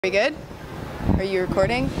We good? Are you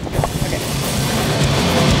recording? Okay.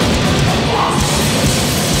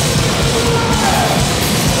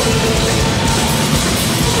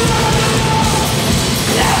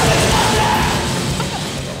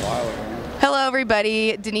 Hello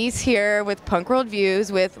everybody, Denise here with PunkWorldViews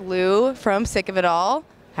with Lou from Sick of It All.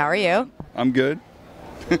 How are you? I'm good.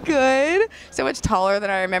 Good. So much taller than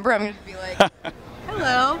I remember. I'm going to be like,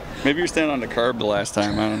 hello. Maybe you're standing on the curb the last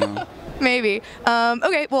time, I don't know. Maybe.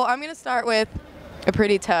 Okay, well, I'm going to start with a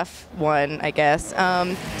pretty tough one, I guess. So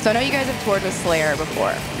I know you guys have toured with Slayer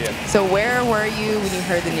before. Yeah. So where were you when you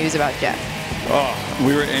heard the news about Jeff? Oh,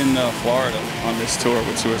 we were in Florida on this tour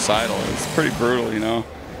with Suicidal. It was pretty brutal, you know.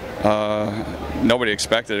 Nobody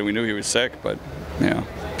expected it. We knew he was sick, but, you know.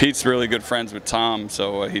 Pete's really good friends with Tom,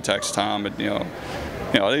 so he texts Tom, but,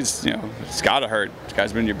 it's got to hurt. This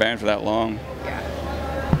guy's been in your band for that long.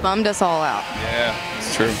 Yeah. Bummed us all out. Yeah,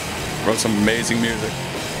 it's true. Wrote some amazing music.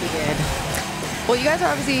 He did. Well, you guys are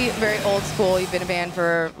obviously very old school. You've been a band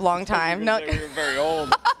for a long time. No, you're very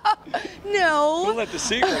old. No. We'll let the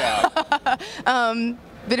secret out.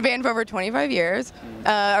 Been a band for over 25 years.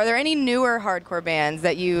 Are there any newer hardcore bands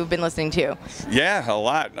that you've been listening to? Yeah, a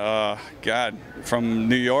lot. God, from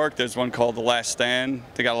New York, there's one called The Last Stand.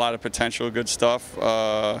 They got a lot of potential, good stuff.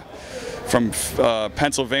 From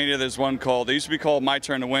Pennsylvania, there's one called, they used to be called My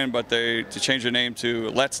Turn to Win, but they changed their name to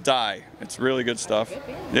Let's Die. It's really good stuff.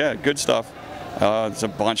 Yeah, good stuff. It's a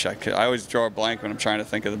bunch. I always draw a blank when I'm trying to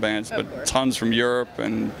think of the bands, but tons from Europe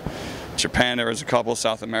and Japan. There was a couple,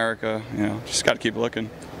 South America. You know, just got to keep looking.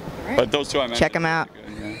 Right. But those two I mentioned. Check them out.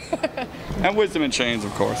 Good, yeah. And Wisdom in Chains,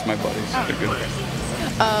 of course, my buddies. They're good.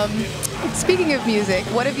 Speaking of music,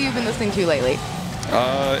 what have you been listening to lately?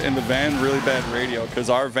 In the van, really bad radio, because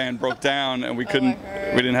our van broke down and we couldn't,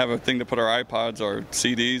 we didn't have a thing to put our iPods or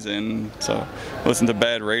CDs in, so listen to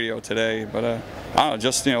bad radio today. But I don't know,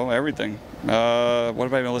 just everything. What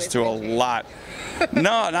have I been listening to a lot?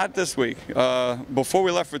 No, not this week. Before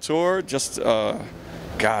we left for tour, just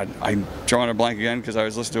God, I'm drawing a blank again because I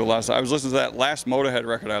was listening to a lot. I was listening to that last Motorhead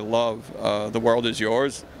record I love, The World Is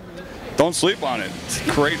Yours. Don't sleep on it. It's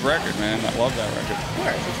a great record, man. I love that record. Of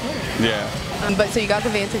course, it's yeah. But so you got the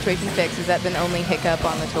van situation fixed. Has that been the only hiccup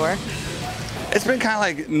on the tour? It's been kind of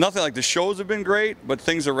like nothing. Like the shows have been great, but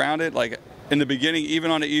things around it, like in the beginning,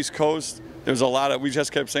 even on the East Coast, there's a lot of, we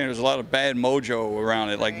just kept saying there's a lot of bad mojo around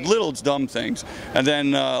it, like little dumb things. And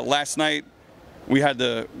then last night, we had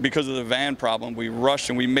because of the van problem, we rushed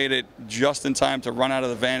and we made it just in time to run out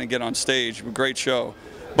of the van and get on stage. Great show.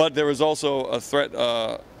 But there was also a threat,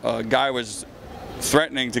 a guy was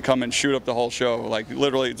threatening to come and shoot up the whole show. Like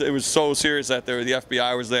literally, it was so serious that the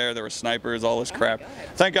FBI was there were snipers, all this crap.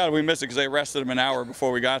 Thank God we missed it because they arrested him an hour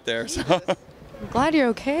before we got there. So. I'm glad you're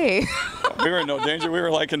okay. We were in no danger. We were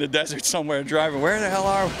like in the desert somewhere driving. Where the hell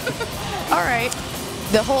are we? All right.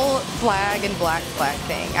 The whole flag and black flag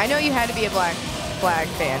thing. I know you had to be a black flag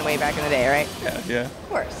fan way back in the day, right? Yeah. Of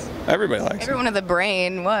course. Everybody likes it. Everyone with the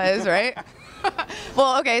brain was, right?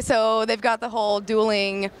 Well, okay, so they've got the whole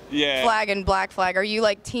dueling flag and black flag. Are you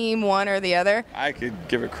like team one or the other? I could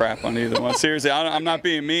give a crap on either one. Seriously, I'm not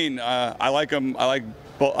being mean. I like them. I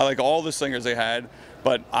like all the singers they had.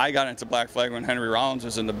 But I got into Black Flag when Henry Rollins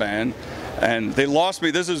was in the band, and they lost me.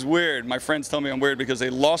 This is weird. My friends tell me I'm weird because they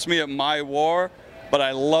lost me at My War, but I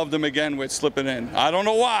loved them again with Slippin' In. I don't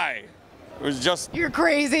know why. It was just you're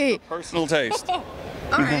crazy. Personal taste. All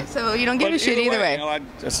right, so you don't give a shit either way.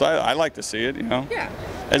 I like to see it, Yeah.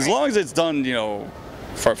 As long as it's done,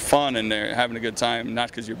 for fun and they're having a good time, not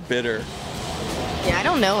because you're bitter. Yeah, I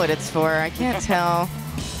don't know what it's for. I can't tell.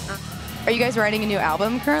 Are you guys writing a new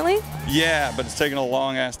album currently? Yeah, but it's taking a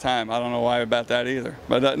long-ass time. I don't know why about that either.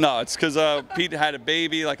 But no, it's because Pete had a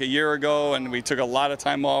baby like a year ago, and we took a lot of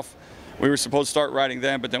time off. We were supposed to start writing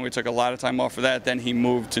then, but then we took a lot of time off for that. Then he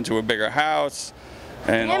moved into a bigger house.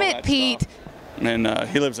 And damn it, Pete. Stuff. And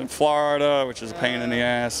he lives in Florida, which is a pain in the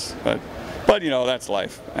ass. But that's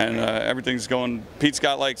life. And everything's going. Pete's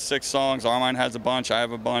got like 6 songs. Armine has a bunch. I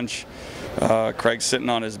have a bunch. Craig's sitting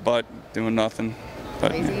on his butt doing nothing.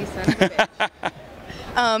 But, lazy son of a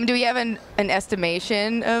bitch. Do we have an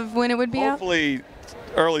estimation of when it would be Hopefully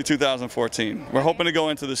early 2014. We're hoping to go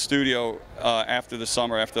into the studio after the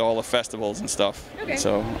summer, after all the festivals and stuff. Okay.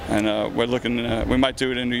 So, and we're looking, we might do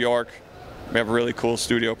it in New York. We have a really cool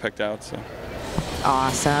studio picked out. So.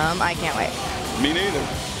 Awesome. I can't wait. Me neither.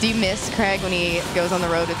 Do you miss Craig when he goes on the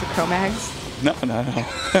road to Cro-Mags? No.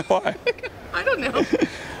 Why? I don't know.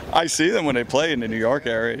 I see them when they play in the New York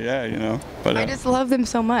area, yeah, But I just love them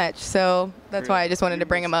so much, so that's why I just wanted to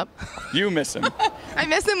bring them up. You miss them. I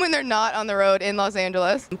miss them when they're not on the road in Los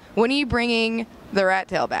Angeles. When are you bringing the Rat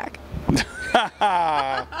Tail back?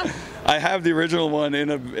 I have the original one in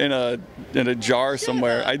a jar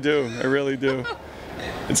somewhere. I do. I really do.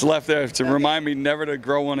 It's left there to remind me never to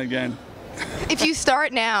grow one again. If you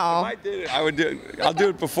start now. If I did it, I would do it. I'll do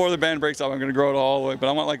it before the band breaks up. I'm going to grow it all the way. But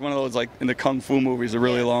I want like one of those like in the Kung Fu movies, the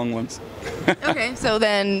really long ones. Okay, so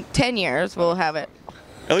then 10 years we'll have it.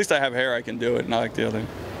 At least I have hair. I can do it, not like the other.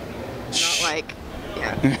 Not like,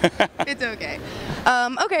 yeah. It's okay.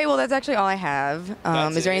 Okay, well that's actually all I have.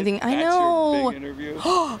 Is there anything? I know. Your big interview.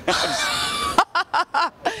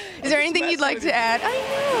 Is there anything you'd like to add? I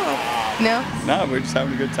know. No? No, we're just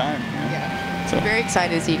having a good time. Yeah. So. I'm very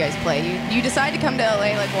excited to see you guys play. You decide to come to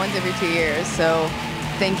LA like once every 2 years, so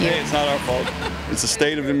thank you. Hey, it's not our fault. It's the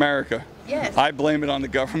state of America. Yes. I blame it on the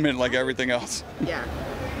government like everything else. Yeah,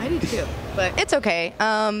 I do too. But it's okay.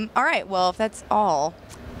 All right, well, if that's all,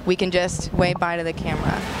 we can just wave bye to the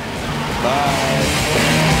camera. Bye.